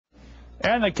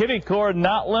And the kiddie corps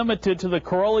not limited to the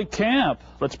Crowley camp.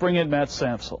 Let's bring in Matt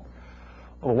Samsel.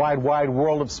 The wide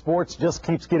world of sports just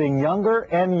keeps getting younger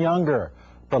and younger.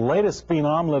 The latest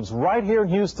phenom lives right here in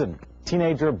Houston.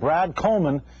 Teenager Brad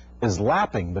Coleman is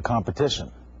lapping the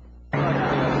competition.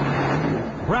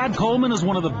 Brad Coleman is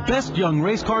one of the best young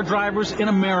race car drivers in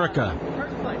America,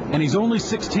 and he's only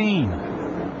 16.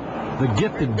 The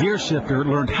gifted gear shifter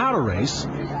learned how to race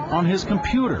on his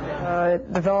computer.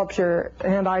 It develops your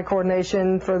hand-eye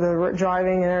coordination for the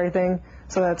driving and everything,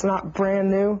 so that's not brand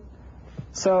new.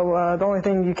 So the only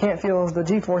thing you can't feel is the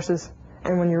G-forces,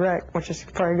 and when you wreck, which is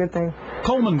probably a good thing.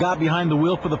 Coleman got behind the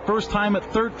wheel for the first time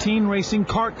at 13 racing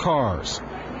kart cars.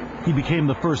 He became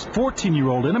the first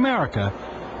 14-year-old in America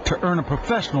to earn a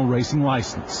professional racing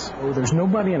license. There's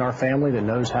nobody in our family that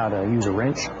knows how to use a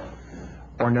wrench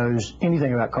or knows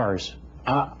anything about cars.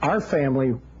 Our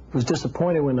family was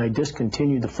disappointed when they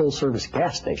discontinued the full-service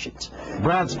gas stations.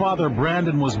 Brad's father,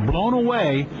 Brandon, was blown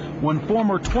away when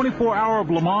former 24-hour of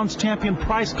Le Mans champion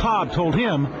Bryce Cobb told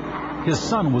him his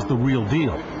son was the real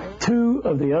deal. Two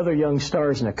of the other young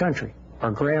stars in the country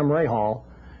are Graham Rahal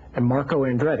and Marco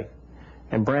Andretti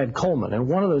and Brad Coleman, and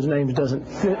one of those names doesn't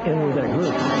fit in with that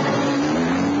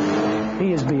group.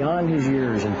 He is beyond his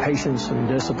years in patience and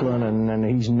discipline, and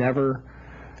he's never...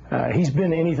 he's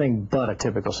been anything but a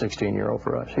typical 16-year-old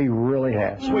for us. He really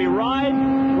has. We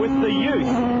ride with the youth.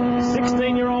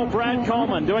 16-year-old Brad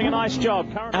Coleman doing a nice job.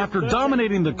 After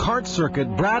dominating the kart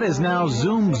circuit, Brad is now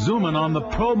zooming on the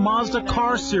Pro Mazda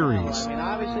car series.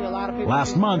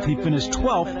 Last month, he finished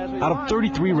 12th out of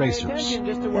 33 racers.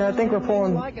 Yeah, I think we're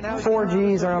pulling 4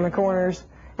 Gs around the corners.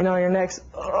 You know, your next,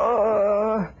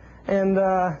 and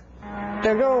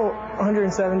they'll go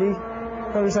 170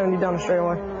 down the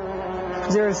straightaway.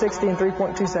 0 to 60 in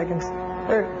 3.2 seconds.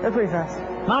 They're pretty fast.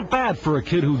 Not bad for a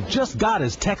kid who just got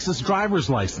his Texas driver's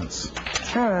license.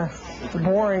 Kind of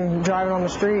boring driving on the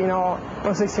street, you know.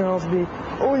 Most 16-year-olds would be,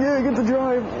 oh yeah, I get to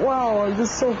drive. Wow,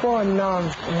 this is so fun.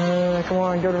 No, come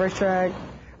on, go to the racetrack.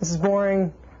 This is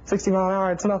boring. 60 miles an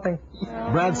hour, it's nothing.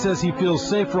 Brad says he feels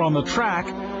safer on the track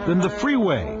than the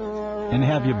freeway. And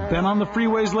have you been on the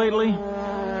freeways lately?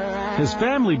 His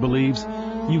family believes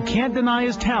you can't deny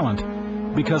his talent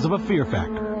because of a fear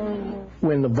factor.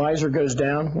 When the visor goes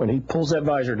down, when he pulls that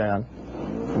visor down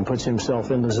and puts himself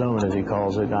in the zone, as he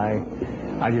calls it,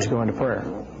 I just go into prayer.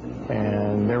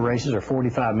 And their races are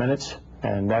 45 minutes,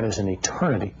 and that is an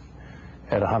eternity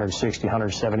at 160,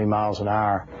 170 miles an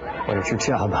hour when it's your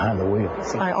child behind the wheel.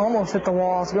 I almost hit the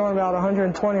wall. I was going about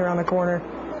 120 around the corner.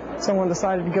 Someone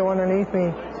decided to go underneath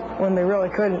me when they really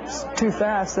couldn't. It's too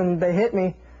fast, and they hit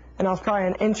me, and I was probably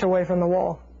an inch away from the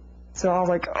wall. So I was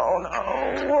like, oh no,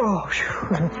 whoa.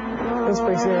 It was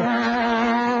pretty serious.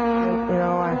 You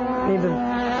know, I need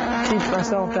to teach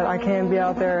myself that I can be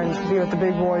out there and be with the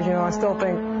big boys. You know, I still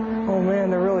think, oh man,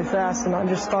 they're really fast and I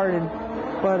just started.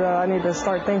 But I need to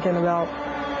start thinking about,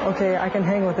 okay, I can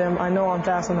hang with them. I know I'm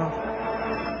fast enough.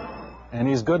 And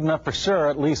he's good enough for sure.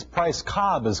 At least Bryce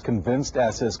Cobb is convinced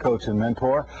as his coach and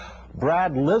mentor.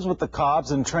 Brad lives with the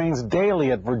Cobbs and trains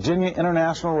daily at Virginia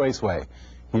International Raceway.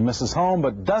 He misses home,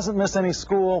 but doesn't miss any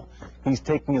school. He's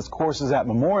taking his courses at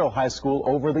Memorial High School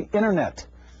over the internet.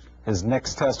 His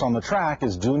next test on the track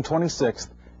is June 26th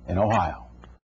in Ohio.